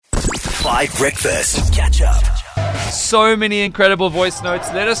5 Breakfast. Catch up. So many incredible voice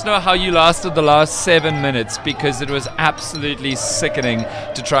notes. Let us know how you lasted the last 7 minutes, because it was absolutely sickening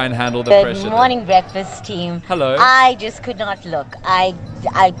to try and handle the pressure. Good morning, breakfast team. Hello. I just could not look. I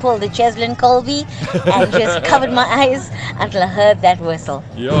pulled the Cheslin Colby and just covered my eyes until I heard that whistle.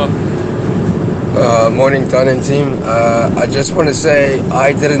 Yeah. Morning, Don and team. I just want to say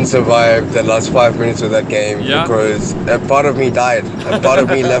I didn't survive the last 5 minutes of that game because a part of me died. A part of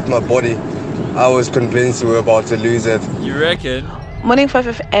me left my body. I was convinced we were about to lose it. You reckon? Morning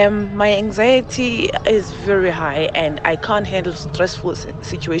 5FM, my anxiety is very high and I can't handle stressful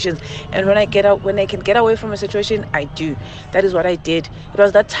situations. And when I can get away from a situation, I do. That is what I did. It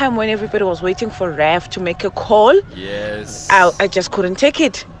was that time when everybody was waiting for Raf to make a call. Yes. I just couldn't take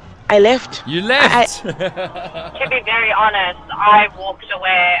it. I left. You left? To be very honest, I walked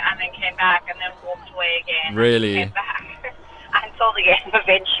away and then came back and then walked away again. Really? Came back until the game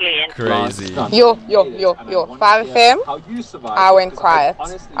eventually ended. Crazy. Yo, 5FM, I went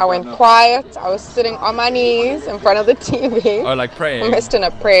quiet. I was sitting on my knees in front of the TV. Oh, like praying? Almost in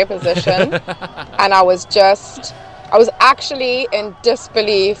a prayer position. And I was actually in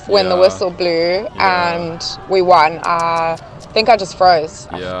disbelief when the whistle blew and we won. I think I just froze.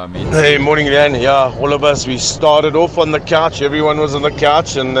 Yeah, me too. Hey, morning, Dan. Yeah, all of us, we started off on the couch. Everyone was on the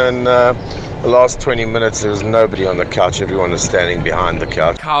couch, and then the last 20 minutes, there was nobody on the couch. Everyone was standing behind the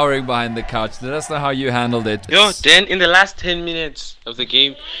couch. Cowering behind the couch. Let us know how you handled it. Yo, Dan, in the last 10 minutes of the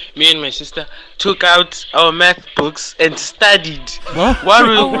game, me and my sister took out our math books and studied. What? While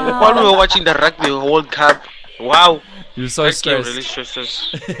we were watching the Rugby World Cup. Wow. You're so stressed. Really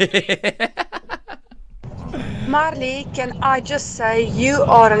stresses. Marley, can I just say you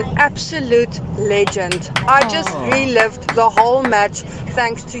are an absolute legend. I just relived the whole match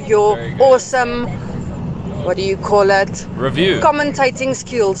thanks to your awesome, what do you call it? Review. Commentating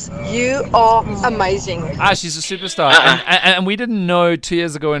skills. You are amazing. She's a superstar. And we didn't know 2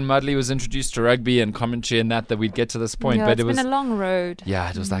 years ago when Mudley was introduced to rugby and commentary and that we'd get to this point. Yeah, but it's been a long road. Yeah,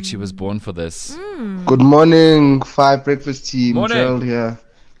 it was like she was born for this. Good morning, 5 Breakfast team. Morning. Gerald here.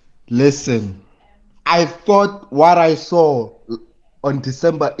 Listen, I thought what I saw on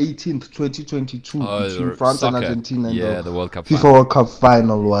December 18th, 2022 between France and Argentina in the World Cup FIFA World Cup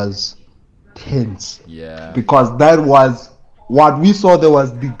final was tense. Yeah. Because that was what we saw. There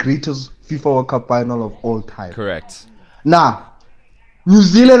was the greatest FIFA World Cup final of all time. Correct. Now, New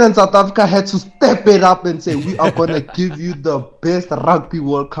Zealand and South Africa had to step it up and say, we are going to give you the best Rugby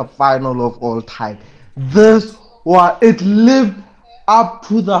World Cup final of all time. It lived up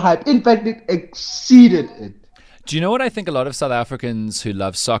to the hype. In fact, it exceeded it. Do you know what I think a lot of South Africans who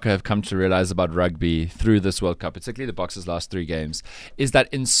love soccer have come to realize about rugby through this World Cup, particularly the Boxers' last 3 games, is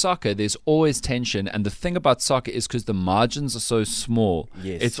that in soccer there's always tension, and the thing about soccer is because the margins are so small,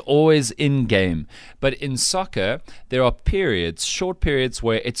 it's always in game. But in soccer there are periods, short periods,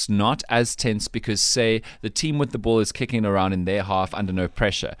 where it's not as tense because, say, the team with the ball is kicking around in their half under no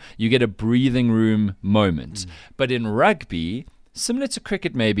pressure. You get a breathing room moment. But in rugby, similar to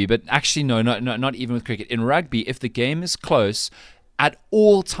cricket maybe, but actually no, not even with cricket. In rugby, if the game is close, at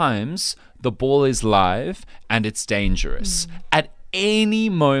all times, the ball is live and it's dangerous. At any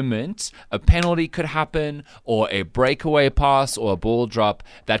moment, a penalty could happen or a breakaway pass or a ball drop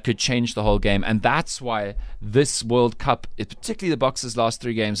that could change the whole game. And that's why this World Cup, particularly the Boxers' last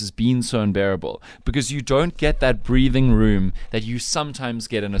 3 games, has been so unbearable, because you don't get that breathing room that you sometimes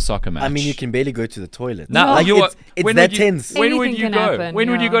get in a soccer match. I mean, you can barely go to the toilet. No, it's that tense. When would you go? When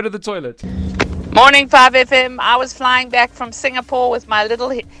would you go to the toilet? Morning 5FM, I was flying back from Singapore with my little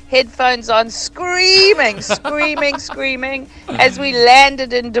headphones on, screaming as we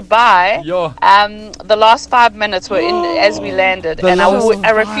landed in Dubai. The last 5 minutes were in as we landed, and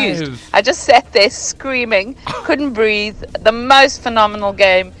I refused. I just sat there screaming, couldn't breathe. The most phenomenal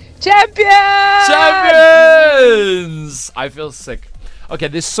game. Champions! I feel sick. Okay,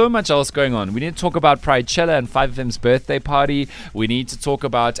 there's so much else going on. We need to talk about Pridechella and 5FM's birthday party. We need to talk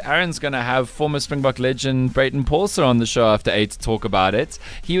about Aaron's going to have former Springbok legend Brayton Paulser on the show after 8 to talk about it.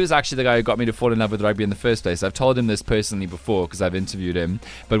 He was actually the guy who got me to fall in love with rugby in the first place. I've told him this personally before because I've interviewed him.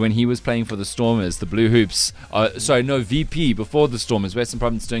 But when he was playing for the Stormers, the Blue Hoops, VP before the Stormers, Western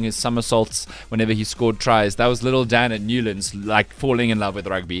Province, doing his somersaults whenever he scored tries, that was little Dan at Newlands, like falling in love with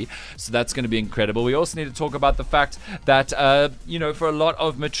rugby. So that's going to be incredible. We also need to talk about the fact that, for a lot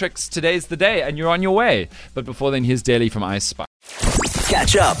of matrics, today's the day and you're on your way. But before then, here's Daily from Ice Spy.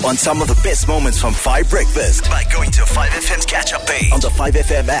 Catch up on some of the best moments from 5 Breakfast by going to 5FM's catch-up page on the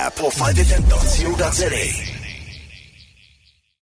 5FM app or 5FM.co.za.